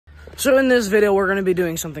So in this video, we're going to be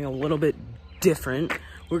doing something a little bit different.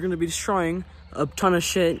 We're going to be destroying a ton of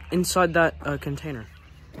shit inside that container.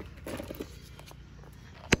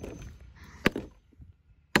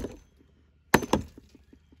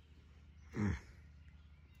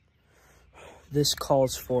 This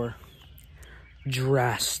calls for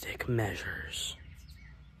drastic measures.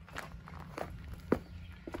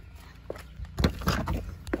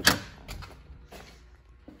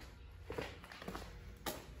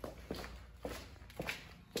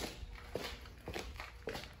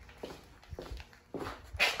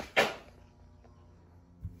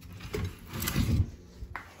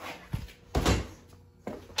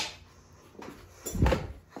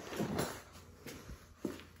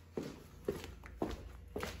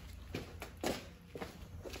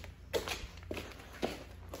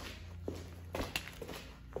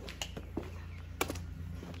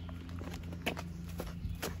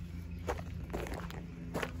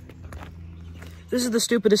 This is the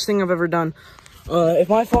stupidest thing I've ever done. If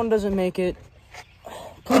my phone doesn't make it,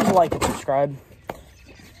 please like and subscribe.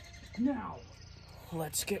 Now,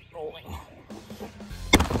 let's get rolling.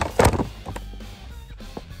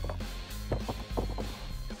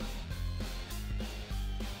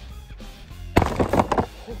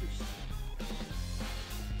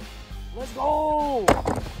 Let's go!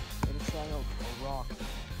 Let's try out a rock.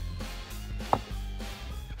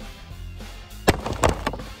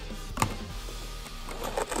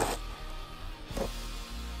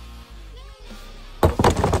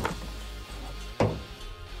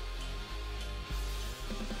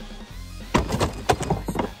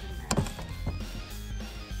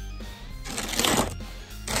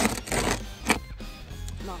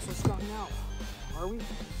 Not so strong now, are we?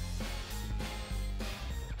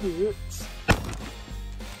 Oops.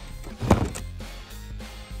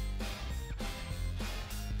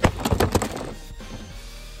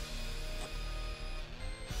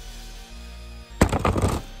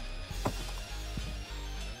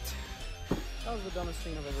 That was the dumbest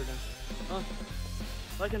thing I've ever done.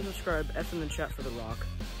 Like and subscribe, F in the chat for the rock,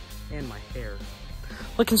 and my hair.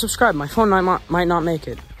 Like and subscribe, my phone might not make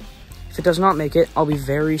it. If it does not make it, I'll be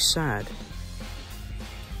very sad.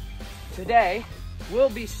 Today, we'll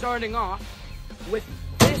be starting off with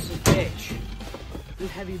this bitch.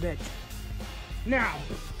 This heavy bitch. Now,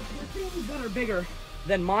 for things that are bigger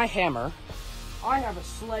than my hammer, I have a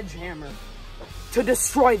sledgehammer to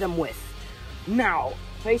destroy them with. Now,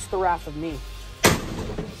 face the wrath of me.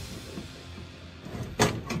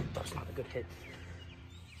 That's not a good hit.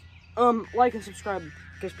 Like and subscribe,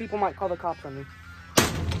 because people might call the cops on me.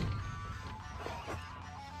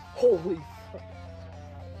 Holy fuck.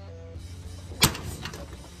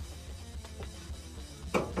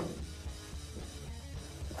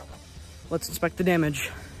 Let's inspect the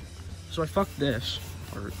damage. So I fucked this.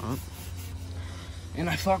 And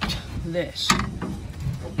I fucked this.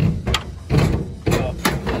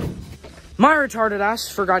 My retarded ass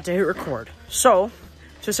forgot to hit record. So,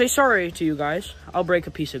 to say sorry to you guys, I'll break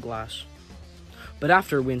a piece of glass. But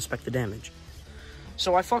after we inspect the damage.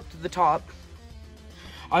 So I fucked the top.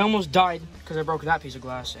 I almost died because I broke that piece of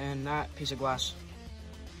glass, and that piece of glass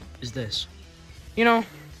is this. You know,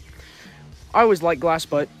 I always like glass,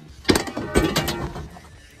 but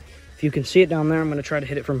if you can see it down there, I'm going to try to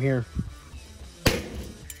hit it from here.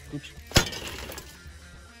 Oops.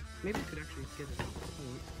 Maybe I could actually get it.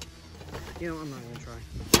 You know, I'm not going to try.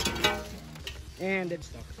 And it's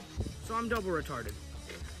stuck. So I'm double retarded.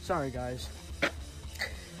 Sorry, guys.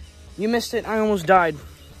 You missed it. I almost died.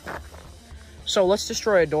 So let's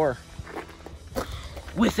destroy a door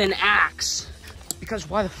with an axe, because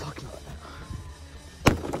why the fuck not?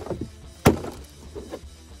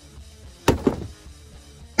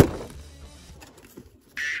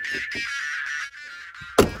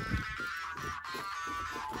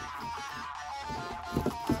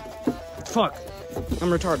 Fuck, I'm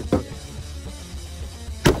retarded.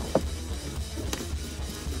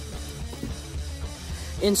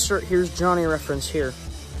 Insert Here's Johnny reference here.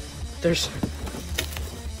 There's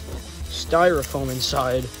styrofoam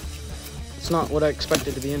inside. It's not what I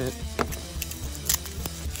expected to be in it.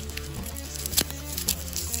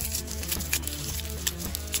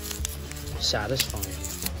 Satisfying.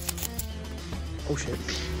 Oh shit.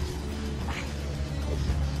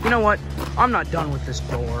 You know what? I'm not done with this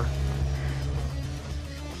door.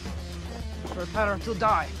 For a pattern, you'll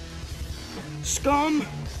die. Scum!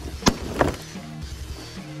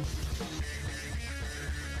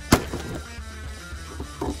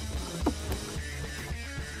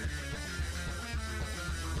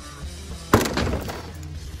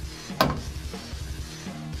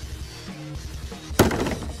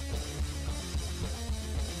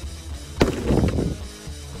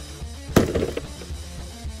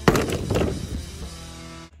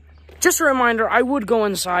 Just a reminder, I would go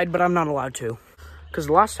inside, but I'm not allowed to. Because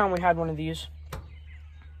the last time we had one of these,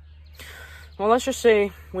 well, let's just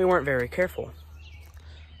say we weren't very careful.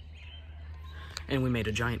 And we made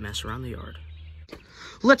a giant mess around the yard.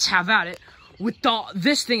 Let's have at it with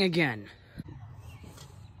this thing again.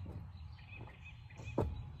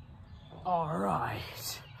 All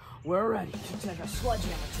right, we're ready to take a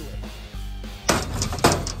sledgehammer to it.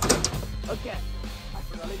 Again, I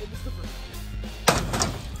forgot I did this the first time.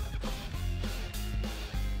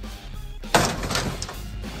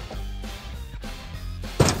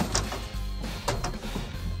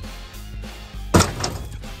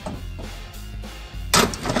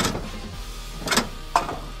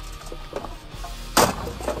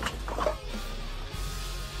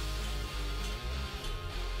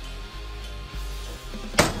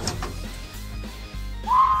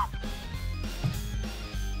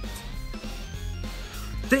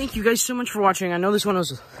 Thank you guys so much for watching. I know this one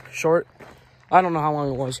was short. I don't know how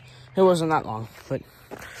long it was. It wasn't that long, but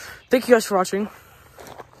thank you guys for watching.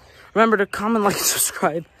 Remember to comment, like, and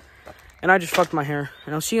subscribe. And I just fucked my hair.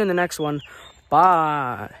 And I'll see you in the next one.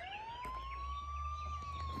 Bye.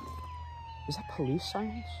 Is that police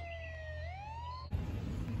sirens?